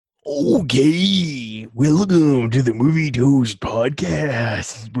Okay, welcome to the Movie Toast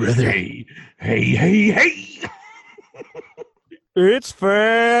Podcast, brother. Hey. It's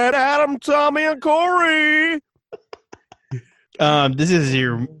Fat Adam, Tommy, and Corey. This is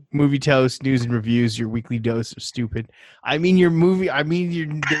your Movie Toast news and reviews, your weekly dose of stupid. Your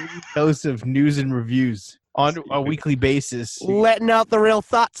daily dose of news and reviews on a weekly basis. Letting out the real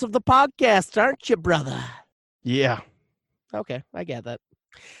thoughts of the podcast, aren't you, brother? Yeah. Okay, I get that.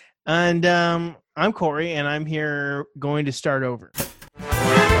 And I'm Corey, and I'm here going to start over.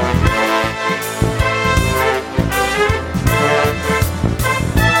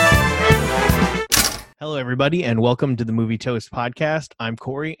 Hello, everybody, and welcome to the Movie Toast Podcast. I'm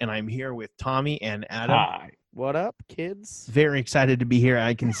Corey, and I'm here with Tommy and Adam. Hi. What up, kids? Very excited to be here,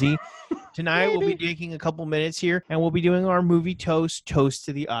 I can see. Tonight, we'll be taking a couple minutes here, and we'll be doing our Movie Toast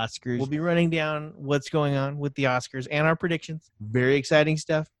to the Oscars. We'll be running down what's going on with the Oscars and our predictions. Very exciting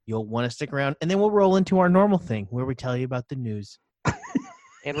stuff. You'll want to stick around, and then we'll roll into our normal thing, where we tell you about the news.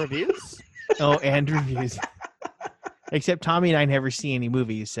 And reviews? Oh, and reviews. Except Tommy and I never see any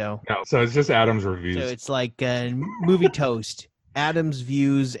movies, so... No, so it's just Adam's reviews. So it's like Movie Toast, Adam's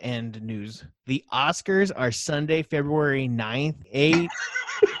views and news. The Oscars are Sunday, February 9th, 8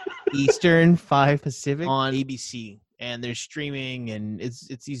 Eastern, 5 Pacific on ABC. And they're streaming, and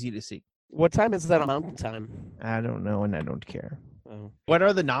it's easy to see. What time is that on Mountain Time? I don't know, and I don't care. Oh. What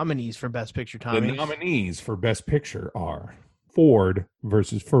are the nominees for Best Picture, Tommy? The nominees for Best Picture are Ford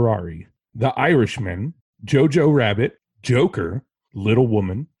versus Ferrari, The Irishman, Jojo Rabbit, Joker, Little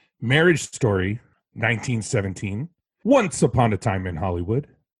Woman, Marriage Story, 1917, Once Upon a Time in Hollywood,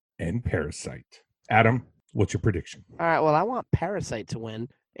 and Parasite. Adam, what's your prediction? All right, well, I want Parasite to win,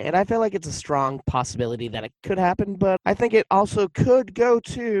 and I feel like it's a strong possibility that it could happen, but I think it also could go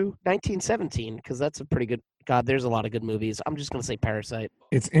to 1917, because that's a pretty good... God, there's a lot of good movies. I'm just going to say Parasite.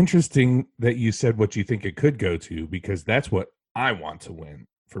 It's interesting that you said what you think it could go to, because that's what I want to win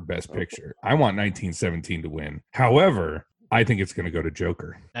for Best Picture. I want 1917 to win. However, I think it's going to go to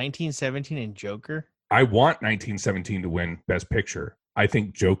Joker. 1917 and Joker? I want 1917 to win Best Picture. I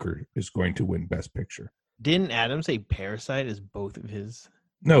think Joker is going to win Best Picture. Didn't Adam say Parasite is both of his?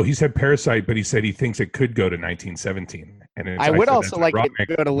 No, he said Parasite, but he said he thinks it could go to 1917. And I would said also that's like ironic. it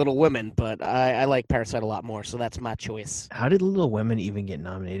to go to Little Women, but I like Parasite a lot more, so that's my choice. How did Little Women even get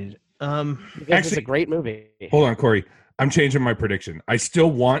nominated? Because it's Actually- a great movie. Hold on, Corey. I'm changing my prediction. I still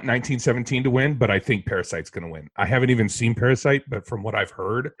want 1917 to win, but I think Parasite's going to win. I haven't even seen Parasite, but from what I've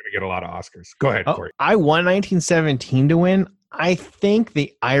heard, going to get a lot of Oscars. Go ahead, Corey. I want 1917 to win. I think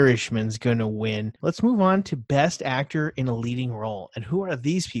The Irishman's going to win. Let's move on to Best Actor in a Leading Role. And who are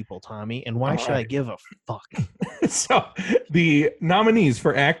these people, Tommy? And why should I give a fuck? So the nominees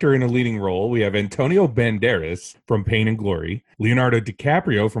for actor in a leading role, we have Antonio Banderas from Pain and Glory, Leonardo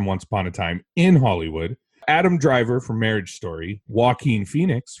DiCaprio from Once Upon a Time in Hollywood, Adam Driver from Marriage Story, Joaquin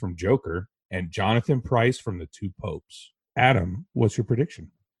Phoenix from Joker, and Jonathan Pryce from The Two Popes. Adam, what's your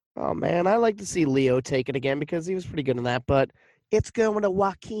prediction? Oh, man, I like to see Leo take it again because he was pretty good in that, but it's going to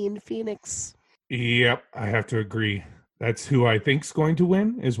Joaquin Phoenix. Yep, I have to agree. That's who I think's going to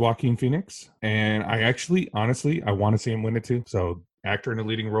win is Joaquin Phoenix. And I actually, honestly, I want to see him win it too. So actor in a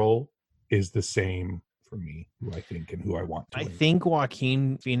leading role is the same for me, who I think and who I want to I win. think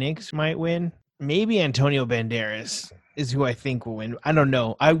Joaquin Phoenix might win. Maybe Antonio Banderas is who I think will win. I don't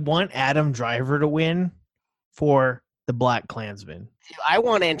know. I want Adam Driver to win for The Black Klansman. I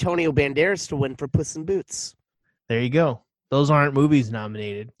want Antonio Banderas to win for Puss in Boots. There you go. Those aren't movies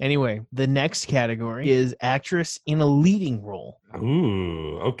nominated. Anyway, the next category is Actress in a Leading Role.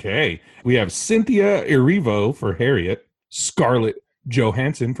 Ooh, okay. We have Cynthia Erivo for Harriet, Scarlett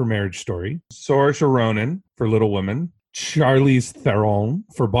Johansson for Marriage Story, Saoirse Ronan for Little Women, Charlize Theron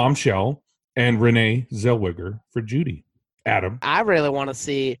for Bombshell, and Renee Zellweger for Judy. Adam. I really want to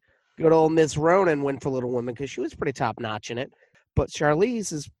see good old Miss Ronan win for Little Women because she was pretty top-notch in it. But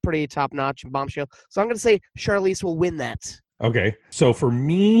Charlize is pretty top-notch in Bombshell. So I'm going to say Charlize will win that. Okay. So for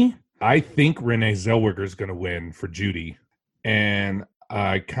me, I think Renee Zellweger is going to win for Judy. And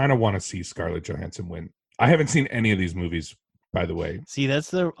I kind of want to see Scarlett Johansson win. I haven't seen any of these movies, by the way. See, that's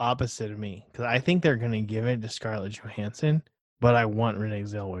the opposite of me. Because I think they're going to give it to Scarlett Johansson, but I want Renee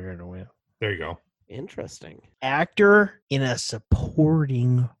Zellweger to win. There you go. Interesting. Actor in a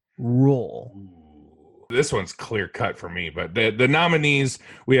supporting role. This one's clear cut for me, but the nominees,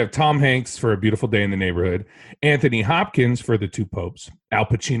 we have Tom Hanks for A Beautiful Day in the Neighborhood, Anthony Hopkins for The Two Popes, Al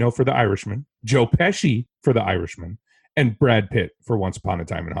Pacino for The Irishman, Joe Pesci for The Irishman, and Brad Pitt for Once Upon a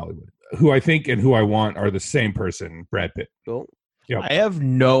Time in Hollywood. Who I think and who I want are the same person, Brad Pitt. Cool. Yep. I have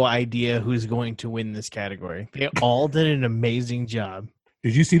no idea who's going to win this category. They all did an amazing job.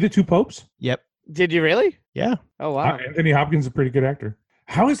 Did you see The Two Popes? Yep. Did you really? Yeah. Oh wow. Anthony Hopkins is a pretty good actor.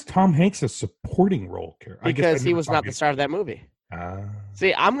 How is Tom Hanks a supporting role character? Because he was not the star of that movie. Ah.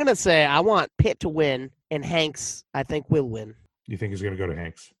 See, I'm gonna say I want Pitt to win, and Hanks, I think, will win. You think he's going to go to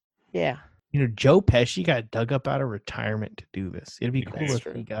Hanks? Yeah. You know, Joe Pesci got dug up out of retirement to do this. It'd be cool That's if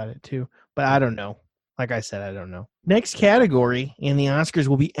true. he got it too. But I don't know. Like I said, I don't know. Next category in the Oscars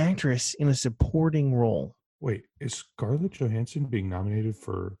will be actress in a supporting role. Wait, is Scarlett Johansson being nominated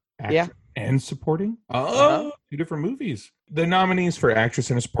for actress Yeah. and supporting? Uh-huh. Two different movies. The nominees for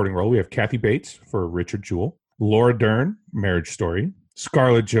actress in a supporting role, we have Kathy Bates for Richard Jewell, Laura Dern, Marriage Story,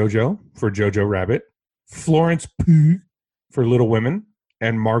 Scarlett Jojo for Jojo Rabbit, Florence Pugh for Little Women,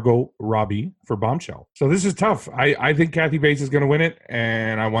 and Margot Robbie for Bombshell. So this is tough. I think Kathy Bates is going to win it,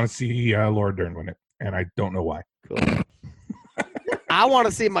 and I want to see Laura Dern win it, and I don't know why. Cool. I want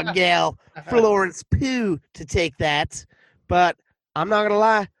to see my gal Florence Pugh to take that, but I'm not gonna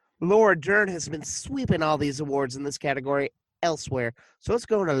lie. Laura Dern has been sweeping all these awards in this category elsewhere, so it's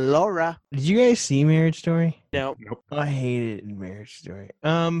going to Laura. Did you guys see Marriage Story? No, Nope. I hated it in Marriage Story.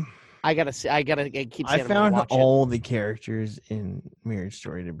 I gotta see. I keep I saying found watch all the characters in Marriage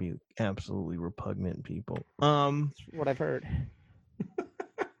Story to be absolutely repugnant people. That's what I've heard.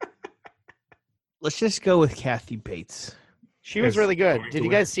 Let's just go with Kathy Bates. She was Yes, really good. going Did to you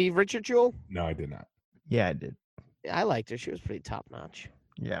win. guys see Richard Jewell? No, I did not. Yeah, I did. I liked her. She was pretty top notch.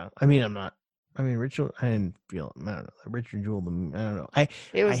 Yeah, I mean, Richard. I didn't feel. I don't know. Richard Jewell. I don't know. It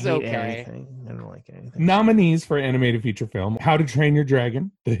I was hate okay. everything. I don't like anything. Nominees for animated feature film: How to Train Your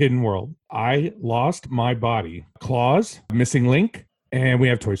Dragon, The Hidden World, I Lost My Body, Claws, Missing Link, and we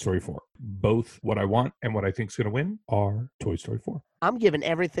have Toy Story 4. Both what I want and what I think is going to win are Toy Story 4. I'm giving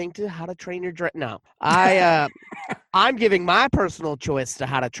everything to How to Train Your Dragon. No, I'm giving my personal choice to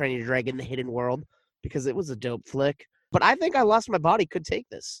How to Train Your Dragon: The Hidden World because it was a dope flick. But I think I Lost My Body could take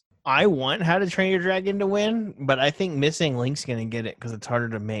this. I want How to Train Your Dragon to win, but I think Missing Link's gonna get it because it's harder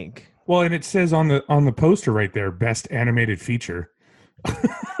to make. Well, and it says on the poster right there, Best Animated Feature.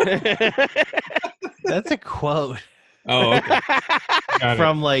 That's a quote Oh, okay. Got it.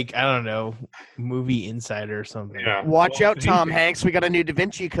 from like I don't know, Movie Insider or something. Yeah. Watch Well, out, if he Tom thinks- Hanks. We got a new Da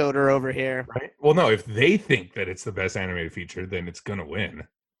Vinci coder over here. Right? Well, no, if they think that it's the best animated feature, then it's going to win.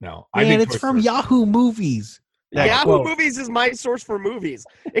 No, I Man, think it's Toy from Story- Yahoo Movies. That Yahoo quote. Movies is my source for movies.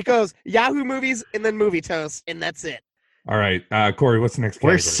 It goes Yahoo Movies and then Movie Toast, and that's it. All right, Corey, what's the next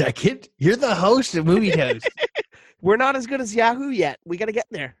We're category? second. You're the host of Movie Toast. We're not as good as Yahoo yet. We got to get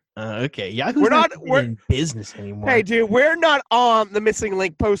there. Okay, Yahoo's We're not, not- even we're- in business anymore. Hey, dude, we're not on the Missing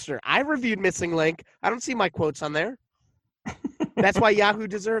Link poster. I reviewed Missing Link. I don't see my quotes on there. That's why Yahoo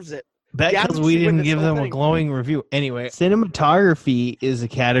deserves it. That's Yahoo because we should win didn't this give whole them a thing. glowing review. Anyway, cinematography is a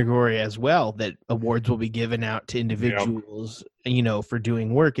category as well that awards will be given out to individuals, for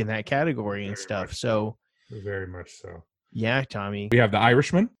doing work in that category and Very stuff. much. So, Very much so. yeah, Tommy. We have The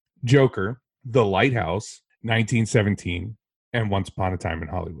Irishman, Joker, The Lighthouse, 1917, and Once Upon a Time in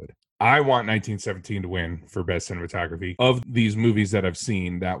Hollywood. I want 1917 to win for best cinematography. Of these movies that I've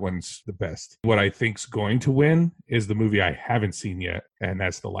seen, that one's the best. What I think's going to win is the movie I haven't seen yet, and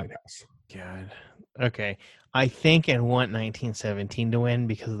that's The Lighthouse. God. Okay. I think and want 1917 to win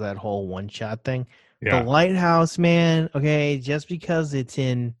because of that whole one shot thing. Yeah. The Lighthouse, man. Okay, just because it's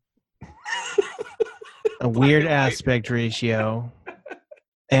in a weird aspect ratio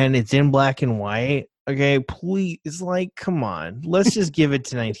and it's in black and white. Okay, please, it's like, come on. Let's just give it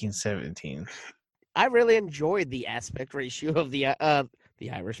to 1917. I really enjoyed the aspect ratio of the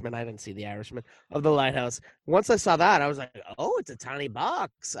Irishman. I didn't see the Irishman of the Lighthouse. Once I saw that, I was like, "Oh, it's a tiny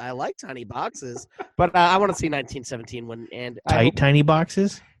box. I like tiny boxes." But I want to see 1917 when and I Tight, hope- tiny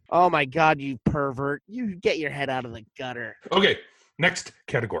boxes. Oh my God, you pervert! You get your head out of the gutter. Okay, next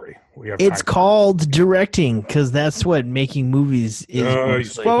category. We have It's time. called directing because that's what making movies is. Nice.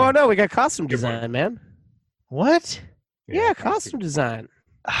 mostly. Well, no, we got costume Good one. design, man. What? Yeah, costume design.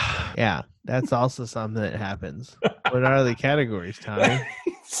 Yeah, that's also something that happens. What are the categories, Tommy?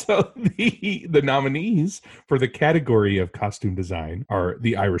 So the nominees for the category of costume design are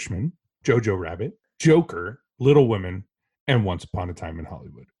The Irishman, Jojo Rabbit, Joker, Little Women, and Once Upon a Time in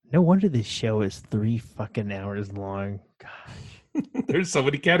Hollywood. No wonder this show is 3 fucking hours long. Gosh. There's so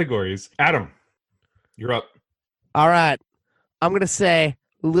many categories. Adam, you're up. All right, I'm gonna say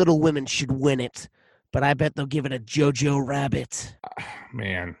Little Women should win it, but I bet they'll give it a Jojo Rabbit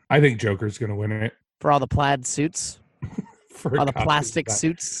Man, I think Joker's going to win it. for all the plaid suits, For all the costume plastic design.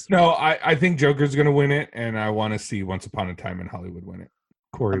 suits. No, I think Joker's going to win it, and I want to see Once Upon a Time in Hollywood win it.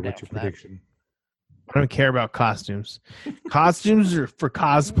 Corey, I'm what's down your for that. prediction? I don't care about costumes. Costumes are for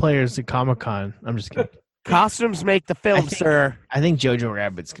cosplayers at Comic-Con. I'm just kidding. Costumes make the film, sir. I think Jojo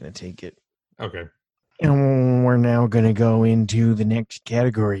Rabbit's going to take it. Okay. And we're now going to go into the next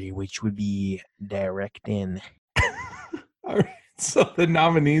category, which would be directing. All right. So the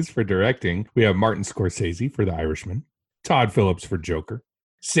nominees for directing, we have Martin Scorsese for The Irishman, Todd Phillips for Joker,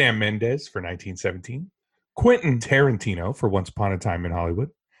 Sam Mendes for 1917, Quentin Tarantino for Once Upon a Time in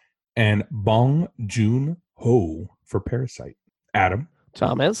Hollywood, and Bong Joon-ho for Parasite. Adam?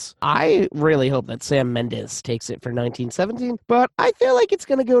 Thomas, I really hope that Sam Mendes takes it for 1917, but I feel like it's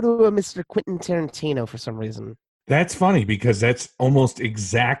going to go to a Mr. Quentin Tarantino for some reason. That's funny because that's almost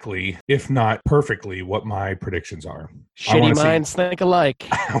exactly, if not perfectly, what my predictions are. Shitty minds think alike.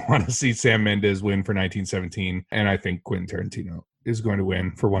 I want to see Sam Mendes win for 1917, and I think Quentin Tarantino is going to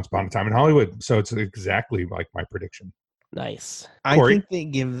win for Once Upon a Time in Hollywood. So it's exactly like my prediction. Nice. I Corey? think they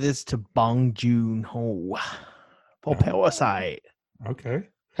give this to Bong Joon-ho for Parasite. Okay.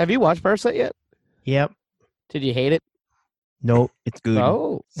 Have you watched Parasite yet? Yep. Did you hate it? Nope, it's good.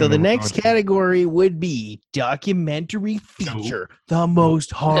 Oh. So the No, next no. category would be documentary feature, the most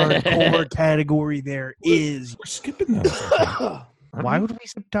hardcore category there is. We're skipping those. Why would we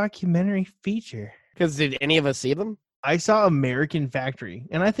say documentary feature? Because did any of us see them? I saw American Factory,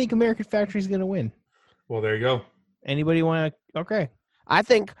 and I think American Factory is going to win. Well, there you go. Anybody want to? Okay. I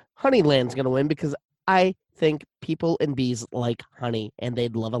think Honeyland's going to win because I think people and bees like honey, and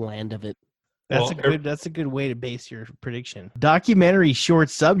they'd love a land of it. That's a good way to base your prediction. Documentary short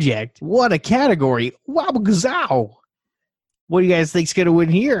subject. What a category. Wow, gazow. What do you guys think's going to win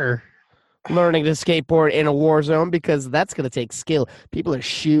here? Learning to skateboard in a war zone because that's going to take skill. People are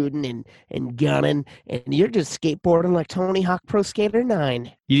shooting and gunning, and you're just skateboarding like Tony Hawk Pro Skater 9.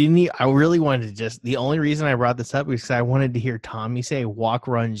 You didn't need, I really wanted to the only reason I brought this up is because I wanted to hear Tommy say walk,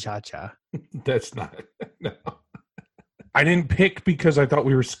 run, cha-cha. That's not. No. I didn't pick because I thought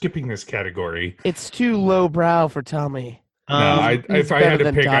we were skipping this category. It's too lowbrow for Tommy. If I had to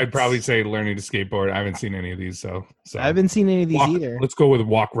than pick, I'd Guts. probably say learning to skateboard. I haven't seen any of these, so I haven't seen any of these either. Let's go with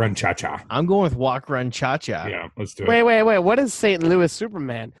walk, run, cha-cha. I'm going with walk, run, cha-cha. Yeah, let's do it. Wait. What is St. Louis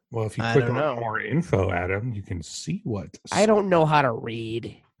Superman? Well, if you I click don't on know. more info, Adam, you can see what. I don't know how to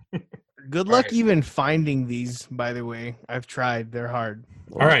read. Good All luck right. even finding these, by the way. I've tried. They're hard.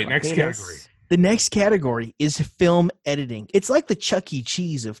 All right, My next penis. category. The next category is film editing. It's like the Chuck E.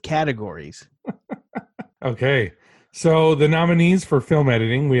 Cheese of categories. Okay. So the nominees for film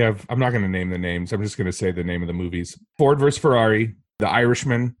editing, we have, I'm not going to name the names. I'm just going to say the name of the movies. Ford vs. Ferrari, The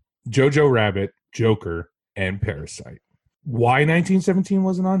Irishman, Jojo Rabbit, Joker, and Parasite. Why 1917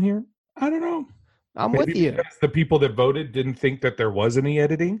 wasn't on here? I don't know. I'm with you. Because the people that voted didn't think that there was any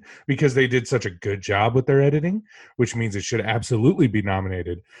editing because they did such a good job with their editing, which means it should absolutely be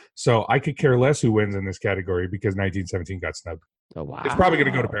nominated. So I could care less who wins in this category because 1917 got snubbed. Oh, wow. It's probably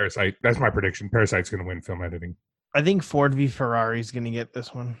going to go to Parasite. That's my prediction. Parasite's going to win film editing. I think Ford v. Ferrari is going to get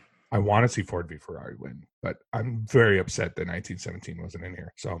this one. I want to see Ford v. Ferrari win, but I'm very upset that 1917 wasn't in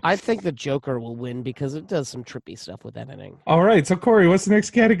here. So, I think the Joker will win because it does some trippy stuff with editing. all right. So, Corey, what's the next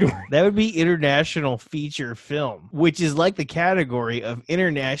category? That would be international feature film, which is like the category of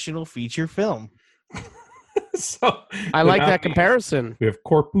international feature film. So, I the like that nominees- comparison. We have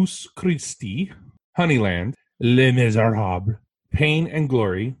Corpus Christi, Honeyland, Les Miserables, Pain and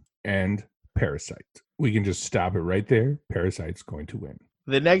Glory, and Parasite. We can just stop it right there. Parasite's going to win.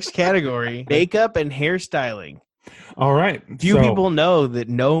 The next category, makeup and hairstyling. All right. Few so- people know that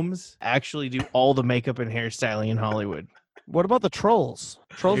gnomes actually do all the makeup and hairstyling in Hollywood. What about the trolls?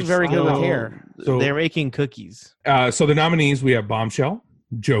 Trolls are very good with hair. So- They're making cookies. So the nominees, we have Bombshell,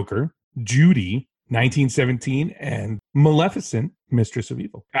 Joker, Judy, 1917, and Maleficent, Mistress of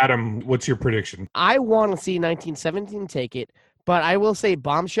Evil. Adam, what's your prediction? I want to see 1917 take it, but I will say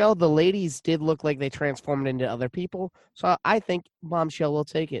Bombshell, the ladies did look like they transformed into other people. So I think Bombshell will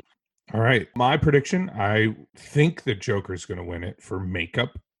take it. All right. My prediction, I think the Joker's going to win it for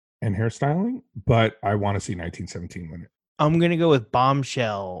makeup and hairstyling, but I want to see 1917 win it. I'm going to go with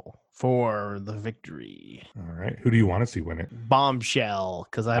Bombshell for the victory. All right. Who do you want to see win it? Bombshell,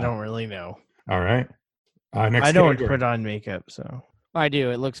 because I don't really know. All right. Next I don't category. put on makeup, so. I do.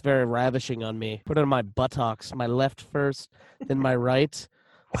 It looks very ravishing on me. Put it on my buttocks, my left first, then my right.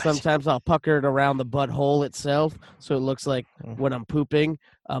 What? Sometimes I'll pucker it around the butthole itself, so it looks like when I'm pooping,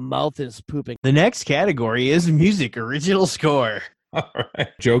 a mouth is pooping. The next category is music original score. All right.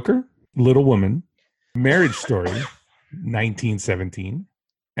 Joker, Little Woman, Marriage Story, 1917,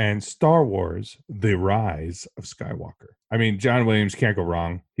 and Star Wars, The Rise of Skywalker. I mean, John Williams can't go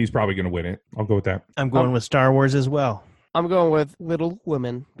wrong. He's probably going to win it. I'll go with that. I'm going with Star Wars as well. I'm going with Little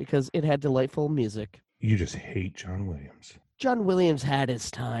Women because it had delightful music. You just hate John Williams. John Williams had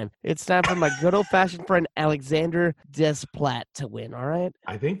his time. It's time for my good old-fashioned friend Alexander Desplat to win, all right?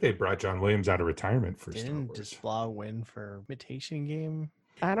 I think they brought John Williams out of retirement for Star Didn't Wars. Desplat win for Imitation Game?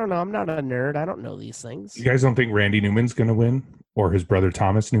 I don't know. I'm not a nerd. I don't know these things. You guys don't think Randy Newman's going to win, or his brother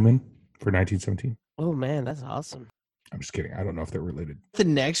Thomas Newman for 1917? Oh, man, that's awesome. I'm just kidding. I don't know if they're related. The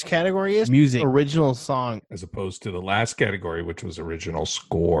next category is music, original song. As opposed to the last category, which was original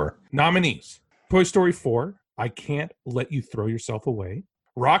score. Nominees: Toy Story 4, I Can't Let You Throw Yourself Away;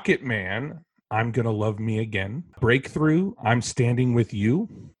 Rocket Man, I'm Gonna Love Me Again; Breakthrough, I'm Standing With You;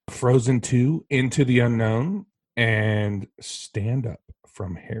 Frozen 2, Into the Unknown; and Stand Up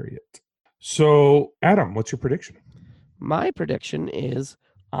from Harriet. So, Adam, what's your prediction? My prediction is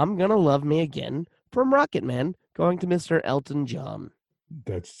I'm Gonna Love Me Again from Rocket Man going to Mr. Elton John.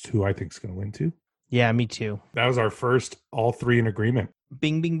 That's who I think is going to win too. Yeah, me too. That was our first all three in agreement.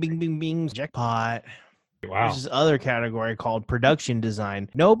 Bing, bing, bing, bing, bing. Jackpot. Wow. There's this other category called production design.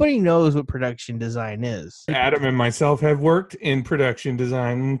 Nobody knows what production design is. Adam and myself have worked in production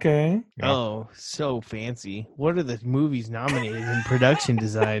design, okay? Yeah. Oh, so fancy. What are the movies nominated in production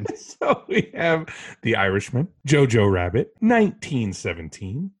design? So we have The Irishman, Jojo Rabbit,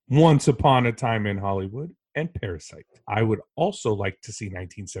 1917, Once Upon a Time in Hollywood, and Parasite. I would also like to see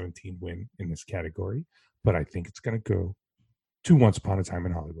 1917 win in this category, but I think it's going to go to Once Upon a Time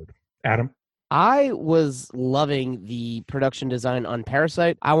in Hollywood. Adam? I was loving the production design on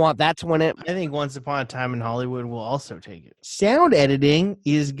Parasite. I want that to win it. I think Once Upon a Time in Hollywood will also take it. Sound editing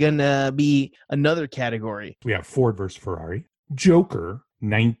is going to be another category. We have Ford versus Ferrari, Joker,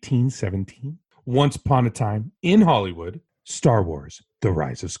 1917, Once Upon a Time in Hollywood, Star Wars, The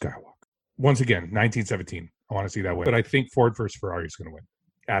Rise of Skywalker. Once again, 1917. I want to see that win. But I think Ford versus Ferrari is going to win.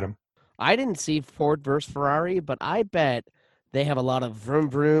 Adam? I didn't see Ford versus Ferrari, but I bet they have a lot of vroom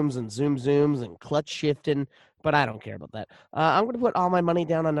vrooms and zoom zooms and clutch shifting, but I don't care about that. I'm going to put all my money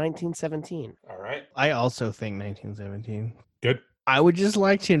down on 1917. All right. I also think 1917. Good. I would just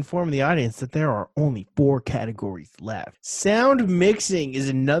like to inform the audience that there are only 4 categories left. Sound mixing is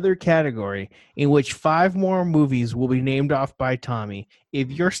another category in which 5 more movies will be named off by Tommy.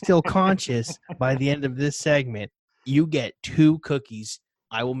 If you're still conscious by the end of this segment, you get 2 cookies.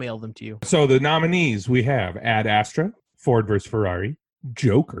 I will mail them to you. So the nominees we have Ad Astra, Ford vs. Ferrari,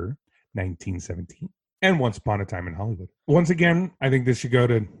 Joker, 1917, and Once Upon a Time in Hollywood. Once again, I think this should go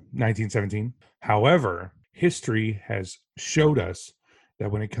to 1917. However, history has showed us that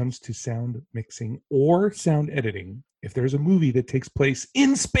when it comes to sound mixing or sound editing, if there's a movie that takes place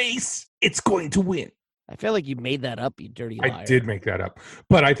in space, it's going to win. I feel like you made that up, you dirty liar. I did make that up.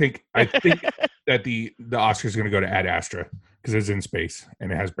 But I think that the Oscars is going to go to Ad Astra because it's in space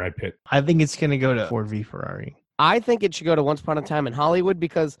and it has Brad Pitt. I think it's going to go to Ford v Ferrari. I think it should go to Once Upon a Time in Hollywood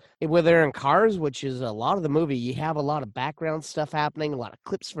because where they're in cars, which is a lot of the movie, you have a lot of background stuff happening, a lot of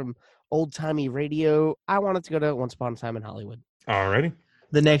clips from old-timey radio. I want it to go to Once Upon a Time in Hollywood. All righty.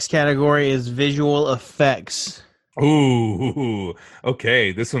 The next category is visual effects. Ooh,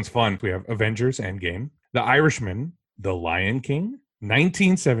 okay. This one's fun. We have Avengers Endgame, The Irishman, The Lion King,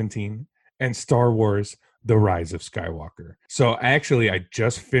 1917, and Star Wars, The Rise of Skywalker. So actually, I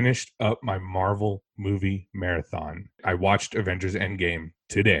just finished up my Marvel movie marathon. I watched Avengers Endgame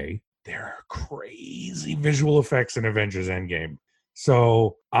today. There are crazy visual effects in Avengers Endgame.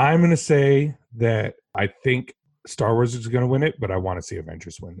 So I'm going to say that I think Star Wars is going to win it, but I want to see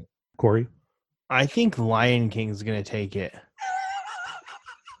Avengers win it. Corey? I think Lion King is going to take it.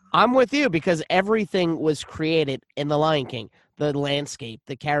 I'm with you because everything was created in The Lion King. The landscape,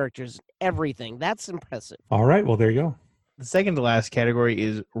 the characters, everything. That's impressive. All right. Well, there you go. The second to last category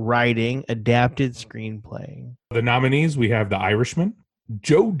is writing, adapted screenplay. The nominees, we have The Irishman,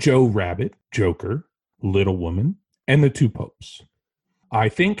 Jojo Rabbit, Joker, Little Woman, and The Two Popes. I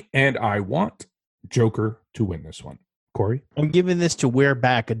think and I want Joker to win this one. Corey? I'm giving this to We're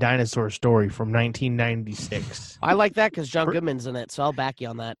Back, a Dinosaur Story from 1996. I like that because John Goodman's in it, so I'll back you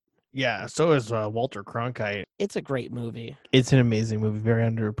on that. Yeah, so is Walter Cronkite. It's a great movie. It's an amazing movie, very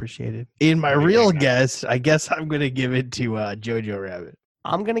underappreciated. In my real guess, I guess I'm going to give it to Jojo Rabbit.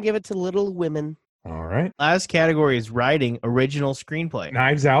 I'm going to give it to Little Women. All right. Last category is writing, original screenplay.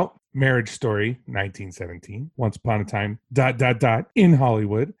 Knives Out, Marriage Story, 1917, Once Upon a Time, ... in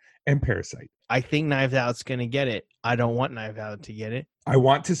Hollywood, and Parasite. I think Knives Out's going to get it. I don't want Knives Out to get it. I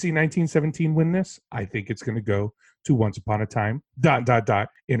want to see 1917 win this. I think it's going to go to Once Upon a Time, ...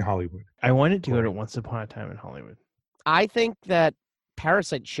 in Hollywood. I want it to go to Once Upon a Time in Hollywood. I think that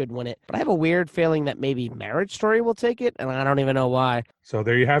Parasite should win it, but I have a weird feeling that maybe Marriage Story will take it, and I don't even know why. So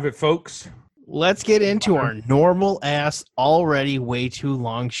there you have it, folks. Let's get into our normal ass, already way too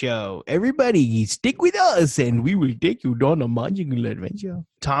long show. Everybody, stick with us, and we will take you on a magical adventure.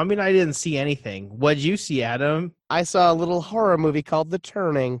 Tommy and I didn't see anything. What'd you see, Adam? I saw a little horror movie called The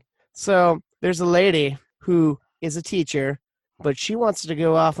Turning. So there's a lady who is a teacher, but she wants to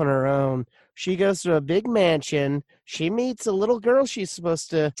go off on her own. She goes to a big mansion. She meets a little girl she's supposed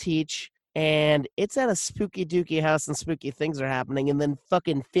to teach, and it's at a spooky dooky house and spooky things are happening. And then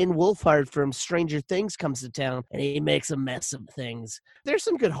fucking Finn Wolfhard from Stranger Things comes to town and he makes a mess of things. There's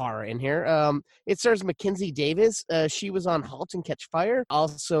some good horror in here. It stars Mackenzie Davis. She was on *Halt and Catch Fire*,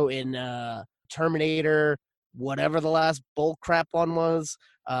 also in Terminator, whatever the last bullcrap one was,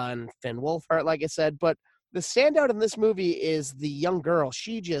 and Finn Wolfhard, like I said. But the standout in this movie is the young girl.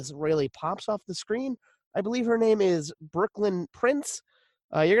 She just really pops off the screen. I believe her name is Brooklyn Prince.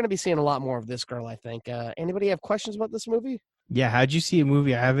 You're going to be seeing a lot more of this girl, I think. Anybody have questions about this movie? Yeah, how'd you see a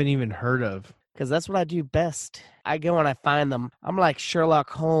movie I haven't even heard of? Because that's what I do best. I go and I find them. I'm like Sherlock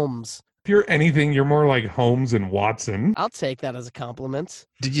Holmes. If you're anything, you're more like Holmes and Watson. I'll take that as a compliment.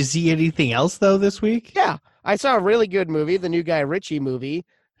 Did you see anything else, though, this week? Yeah, I saw a really good movie, the new Guy Ritchie movie,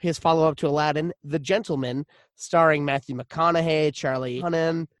 his follow-up to Aladdin, The Gentleman, starring Matthew McConaughey, Charlie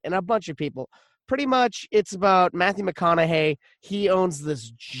Hunnam, and a bunch of people. Pretty much, it's about Matthew McConaughey. He owns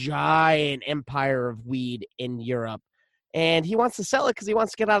this giant empire of weed in Europe, and he wants to sell it because he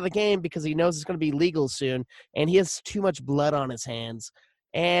wants to get out of the game because he knows it's going to be legal soon, and he has too much blood on his hands.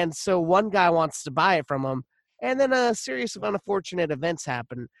 And so one guy wants to buy it from him, and then a series of unfortunate events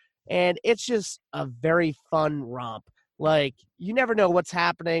happen, and it's just a very fun romp. Like, you never know what's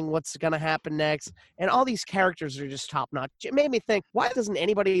happening, what's going to happen next. And all these characters are just top-notch. It made me think, why doesn't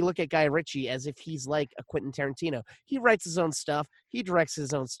anybody look at Guy Ritchie as if he's like a Quentin Tarantino? He writes his own stuff. He directs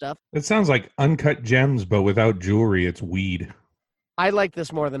his own stuff. It sounds like Uncut Gems, but without jewelry. It's weed. I like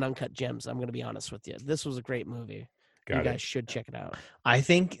this more than Uncut Gems, I'm going to be honest with you. This was a great movie. You guys should check it out. I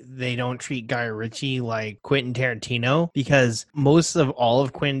think they don't treat Guy Ritchie like Quentin Tarantino because most of all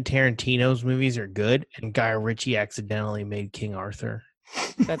of Quentin Tarantino's movies are good, and Guy Ritchie accidentally made King Arthur.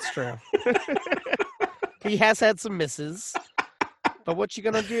 That's true. He has had some misses, but what you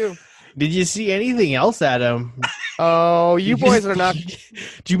gonna do? Did you see anything else, Adam? Oh, you boys are not.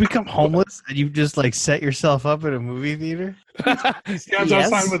 Do you become homeless and you just like set yourself up at a movie theater? He stands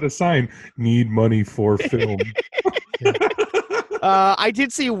outside with a sign, "Need money for film." I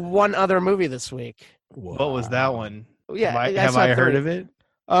did see one other movie this week. What was that one? Yeah, have I heard of it?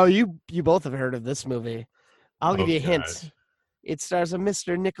 Oh, you both have heard of this movie. I'll give you a hint. God. It stars a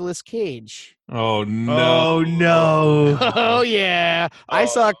Mr. Nicolas Cage. Oh no! Oh no! Oh yeah, I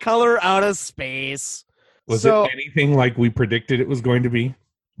saw Color Out of Space. Was it anything like we predicted it was going to be?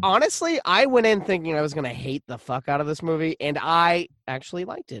 Honestly, I went in thinking I was going to hate the fuck out of this movie, and I actually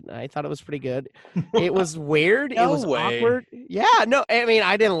liked it. I thought it was pretty good. It was weird. No It was way. awkward. Yeah, no, I mean,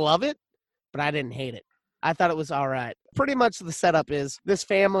 I didn't love it, but I didn't hate it. I thought it was all right. Pretty much the setup is this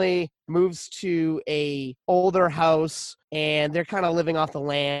family moves to a older house, and they're kind of living off the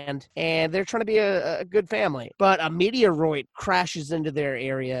land, and they're trying to be a good family. But a meteoroid crashes into their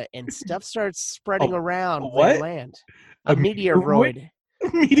area, and stuff starts spreading around what? their land. A meteoroid.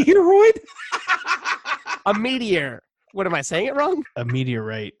 Meteoroid? A meteor. What, am I saying it wrong? A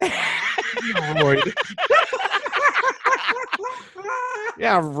meteorite. Meteoroid.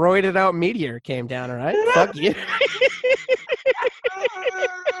 Yeah, a roided out meteor came down, all right? Fuck you.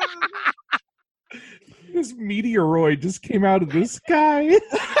 This meteoroid just came out of the sky.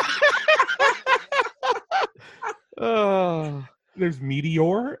 Oh. There's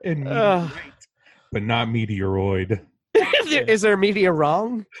meteor and meteorite, but not meteoroid. Is there a meteor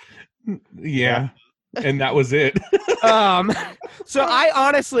wrong? Yeah. And that was it. So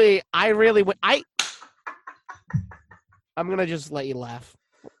I really would. I'm gonna just let you laugh.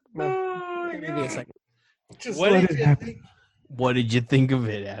 Give me a second. Just What let did it you happen. What did you think of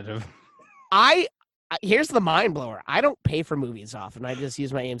it, Adam? Here's the mind blower. I don't pay for movies often. I just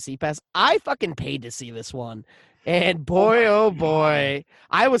use my AMC pass. I fucking paid to see this one. And boy, oh boy,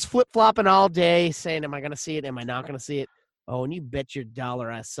 I was flip-flopping all day saying, am I going to see it? Am I not going to see it? Oh, and you bet your dollar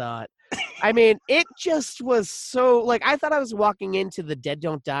I saw it. I mean, it just was so, like, I thought I was walking into The Dead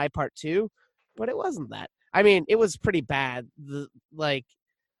Don't Die Part 2, but it wasn't that. I mean, it was pretty bad. The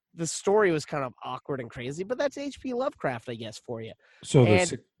story was kind of awkward and crazy, but that's H.P. Lovecraft, I guess, for you. So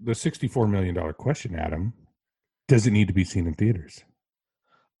the $64 million question, Adam, does it need to be seen in theaters?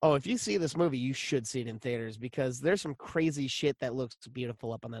 Oh, if you see this movie, you should see it in theaters because there's some crazy shit that looks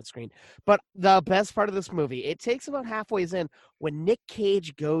beautiful up on that screen. But the best part of this movie, it takes about halfway in when Nick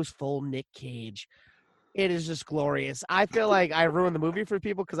Cage goes full Nick Cage. It is just glorious. I feel like I ruined the movie for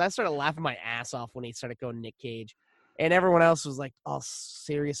people because I started laughing my ass off when he started going Nick Cage. And everyone else was like all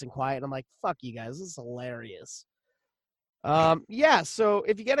serious and quiet. And I'm like, fuck you guys. This is hilarious. Yeah, so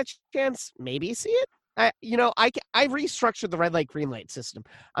if you get a chance, maybe see it. I restructured the red light, green light system.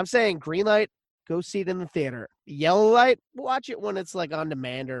 I'm saying green light, go see it in the theater. Yellow light, watch it when it's like on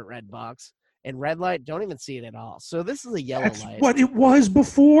demand or at Redbox. And red light, don't even see it at all. So this is a yellow That's light. what it was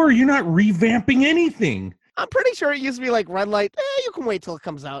before. You're not revamping anything. I'm pretty sure it used to be like red light. You can wait till it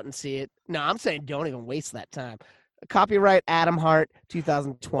comes out and see it. No, I'm saying don't even waste that time. Copyright Adam Hart,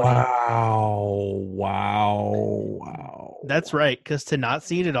 2020. Wow. That's right, because to not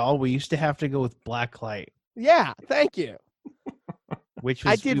see it at all, we used to have to go with black light, Yeah, thank you. which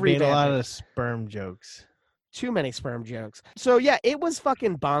I was did we made a revamp lot it. of sperm jokes. Too many sperm jokes. So yeah, it was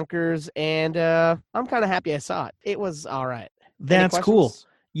fucking bonkers, and I'm kind of happy I saw it. It was all right. Any That's cool. questions?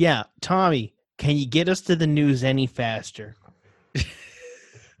 Yeah, Tommy, can you get us to the news any faster?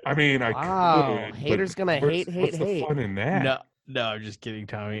 I mean, I Wow, could. haters but gonna what's hate. the fun in that? No, I'm just kidding,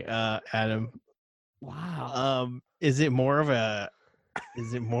 Tommy. Adam, Wow. is it more of a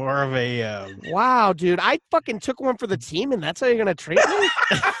Wow, dude, I fucking took one for the team, and that's how you're gonna treat me?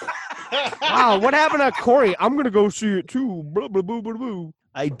 Wow, what happened to Corey? I'm gonna go see it too. Blah, blah, blah, blah, blah.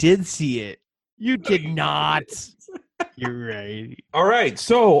 I did see it. You did not. You're right. All right,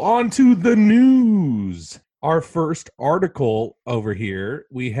 so on to the news. Our first article over here,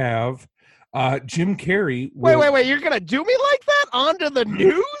 we have Jim Carrey. Wait. You're gonna do me like that? Onto the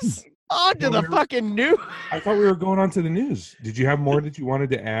news? Onto the fucking news? I thought we were going on to the news. Did you have more that you wanted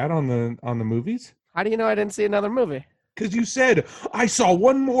to add on the movies? How do you know I didn't see another movie? Because you said, I saw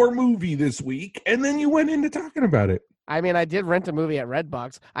one more movie this week, and then you went into talking about it. I mean, I did rent a movie at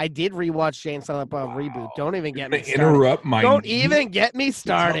Redbox. I did rewatch Jane Silent Bob Reboot. Don't even get me Gonna started. interrupt my Don't news even get me to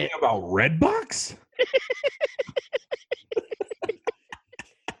tell me started. about Redbox?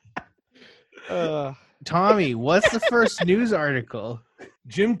 Tommy, what's the first news article?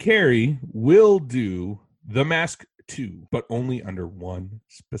 Jim Carrey will do The Mask 2, but only under one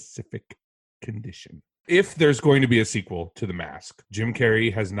specific condition. If there's going to be a sequel to The Mask, Jim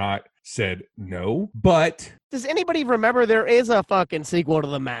Carrey has not said no, but Does anybody remember there is a fucking sequel to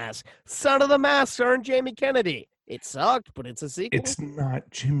The Mask? Son of the Mask starring Jamie Kennedy. It sucked, but it's a sequel. it's not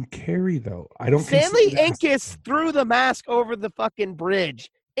Jim Carrey, though. I don't Stanley consider that- Incas threw the mask over the fucking bridge.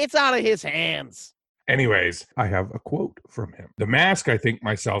 It's out of his hands. Anyways, I have a quote from him. The Mask, I think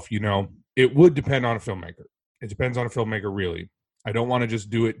myself, it would depend on a filmmaker. It depends on a filmmaker, really. I don't want to just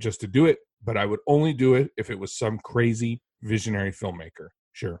do it just to do it, but I would only do it if it was some crazy visionary filmmaker.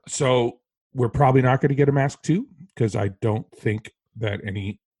 Sure. So we're probably not going to get a Mask 2 because I don't think that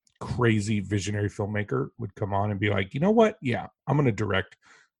any crazy visionary filmmaker would come on and be like, you know what? Yeah, I'm going to direct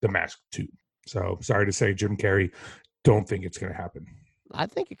The Mask 2. So sorry to say, Jim Carrey, don't think it's going to happen. I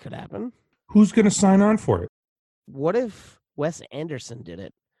think it could happen. Who's going to sign on for it? What if Wes Anderson did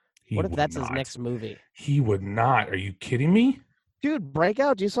it? He What if would that's his not. next movie? He would not. Are you kidding me? Dude, break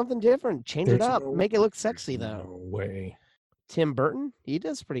out, do something different, change it There's up, no- make it look sexy There's though. No way. Tim Burton, he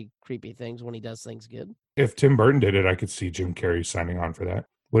does pretty creepy things when he does things good. If Tim Burton did it, I could see Jim Carrey signing on for that.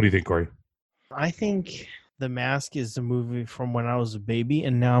 What do you think, Corey? I think The Mask is a movie from when I was a baby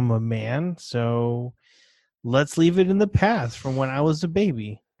and now I'm a man. So let's leave it in the past from when I was a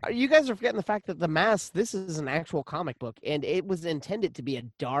baby. You guys are forgetting the fact that The Mask, this is an actual comic book, and it was intended to be a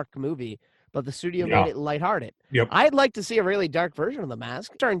dark movie, but the studio Yeah. made it lighthearted. Yep. I'd like to see a really dark version of The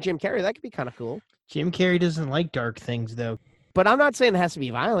Mask starring Jim Carrey. That could be kind of cool. Jim Carrey doesn't like dark things, though. But I'm not saying it has to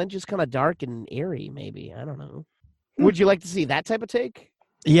be violent, just kind of dark and eerie, maybe. I don't know. Would you like to see that type of take?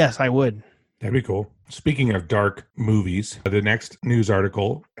 Yes, I would. That'd be cool. Speaking of dark movies, the next news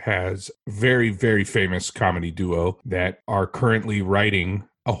article has very, very famous comedy duo that are currently writing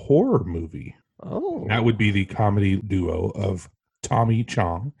a horror movie. Oh. That would be the comedy duo of Tommy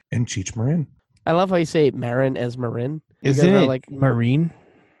Chong and Cheech Marin. I love how you say Marin as Marin. You Isn't guys are it like, Marine?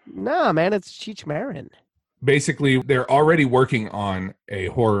 nah, man, it's Cheech Marin. Basically, they're already working on a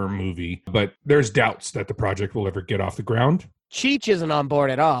horror movie, but there's doubts that the project will ever get off the ground. Cheech isn't on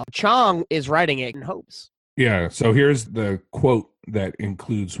board at all. Chong is writing it in hopes. Yeah, so here's the quote that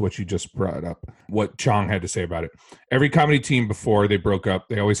includes what you just brought up, what Chong had to say about it. Every comedy team before they broke up,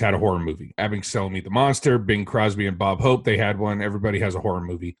 they always had a horror movie. Abbott Costello Meet the Monster, Bing Crosby and Bob Hope, they had one. Everybody has a horror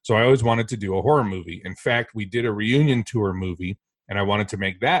movie. So I always wanted to do a horror movie. In fact, we did a reunion tour movie, and I wanted to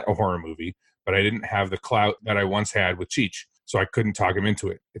make that a horror movie, but I didn't have the clout that I once had with Cheech, so I couldn't talk him into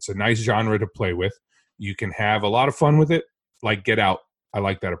it. It's a nice genre to play with. You can have a lot of fun with it, like Get Out. I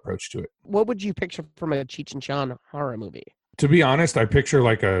like that approach to it. What would you picture from a Cheech and Chong horror movie? To be honest, I picture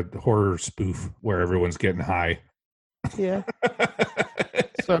like a horror spoof where everyone's getting high. Yeah.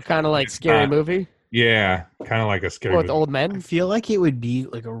 So kind of like Scary Movie Yeah, kind of like a scary with movie. old I men. feel like it would be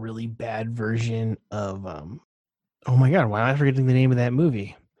like a really bad version of oh my god, why am I forgetting the name of that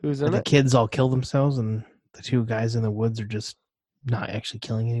movie? Who's Where in the it? kids all kill themselves and the two guys in the woods are just not actually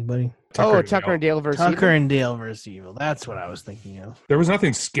killing anybody. Tucker and Dale versus Tucker Evil? and Dale versus Evil. That's what I was thinking of. There was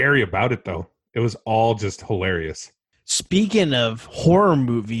nothing scary about it though. It was all just hilarious. Speaking of horror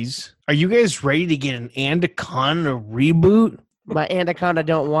movies, are you guys ready to get an Anaconda reboot? My anaconda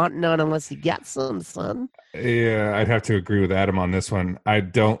don't want none unless you got some, son. Yeah, I'd have to agree with Adam on this one. I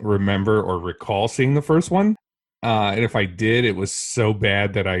don't remember or recall seeing the first one. And if I did, it was so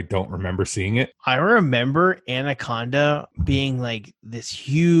bad that I don't remember seeing it. I remember Anaconda being like this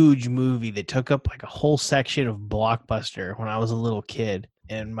huge movie that took up like a whole section of Blockbuster when I was a little kid.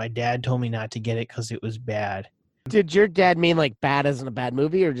 And my dad told me not to get it because it was bad. Did your dad mean like bad as in a bad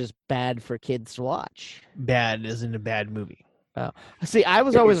movie or just bad for kids to watch? Bad isn't a bad movie. See, I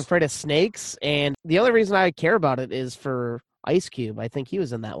was always afraid of snakes, and the only reason I care about it is for Ice Cube. I think he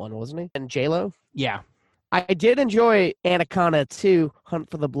was in that one, wasn't he? And J-Lo? Yeah. I did enjoy Anaconda 2, Hunt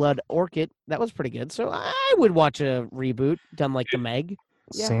for the Blood Orchid. That was pretty good. So I would watch a reboot done like the Meg.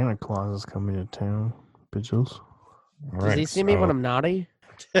 Yeah. Santa Claus is coming to town, bitches. All Does he see me when I'm naughty?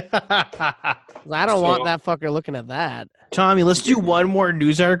 I don't want that fucker looking at that. Tommy, let's do one more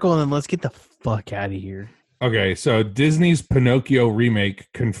news article and then let's get the fuck out of here. Okay, so Disney's Pinocchio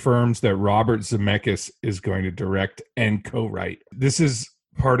remake confirms that Robert Zemeckis is going to direct and co-write. This is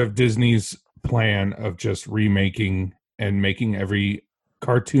part of Disney's plan of just remaking and making every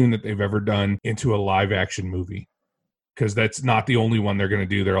cartoon that they've ever done into a live-action movie. Because that's not the only one they're going to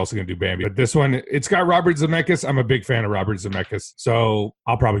do. They're also going to do Bambi. But this one, it's got Robert Zemeckis. I'm a big fan of Robert Zemeckis, so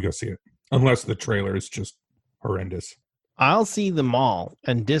I'll probably go see it. Unless the trailer is just horrendous. I'll see them all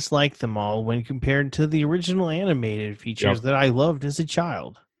and dislike them all when compared to the original animated features that I loved as a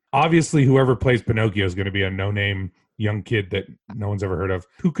child. Obviously, whoever plays Pinocchio is going to be a no-name young kid that no one's ever heard of.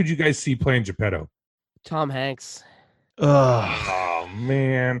 Who could you guys see playing Geppetto? Tom Hanks. Ugh. Oh,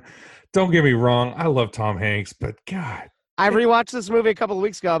 man. Don't get me wrong. I love Tom Hanks, but God. I rewatched this movie a couple of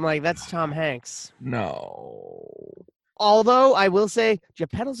weeks ago. I'm like, that's Tom Hanks. No. Although, I will say,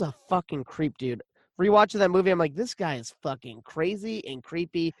 Geppetto's a fucking creep, dude. Rewatching that movie, I'm like, this guy is fucking crazy and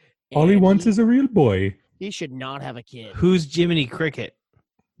creepy. All he wants is a real boy. He should not have a kid. Who's Jiminy Cricket?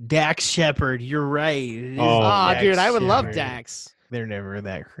 Dax Shepard. You're right. It is Oh, Dax dude, I would love Shepard. Dax. They're never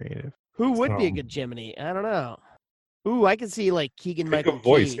that creative. Who would be a good Jiminy? I don't know. Ooh, I could see like Keegan Pick Michael a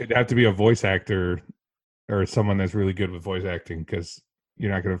voice. Key. It'd have to be a voice actor or someone that's really good with voice acting because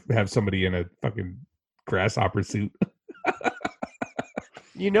you're not going to have somebody in a fucking grasshopper suit.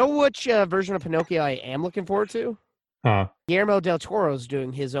 You know which version of Pinocchio I am looking forward to? Huh? Guillermo del Toro's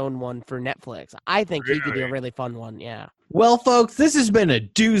doing his own one for Netflix. I think he could do a Really? really fun one. Yeah. Well, folks, this has been a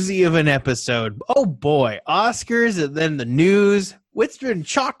doozy of an episode. Oh boy, Oscars and then the news. It's been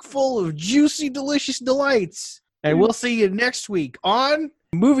chock full of juicy, delicious delights. And we'll see you next week on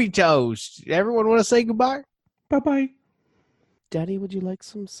Movie Toast. Everyone want to say goodbye? Bye-bye. Daddy, would you like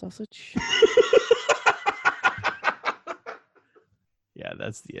some sausage? Yeah,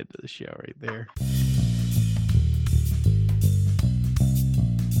 that's the end of the show right there.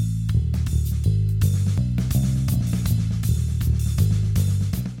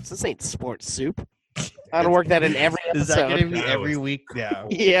 This ain't sports soup. I'd work that in every Is that going to episode. be every week now?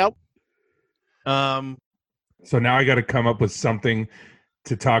 Yep. So now I got to come up with something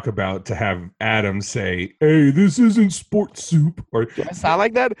to talk about to have Adam say, hey, this isn't sports soup. Or Do I sound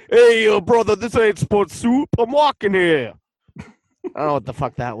like that? Hey, brother, this ain't sports soup. I'm walking here. I don't know what the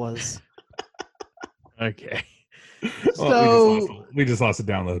fuck that was. Okay. Well, we just lost a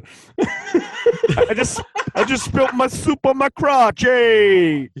download. I just spilled my soup on my crotch.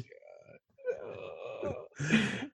 Hey.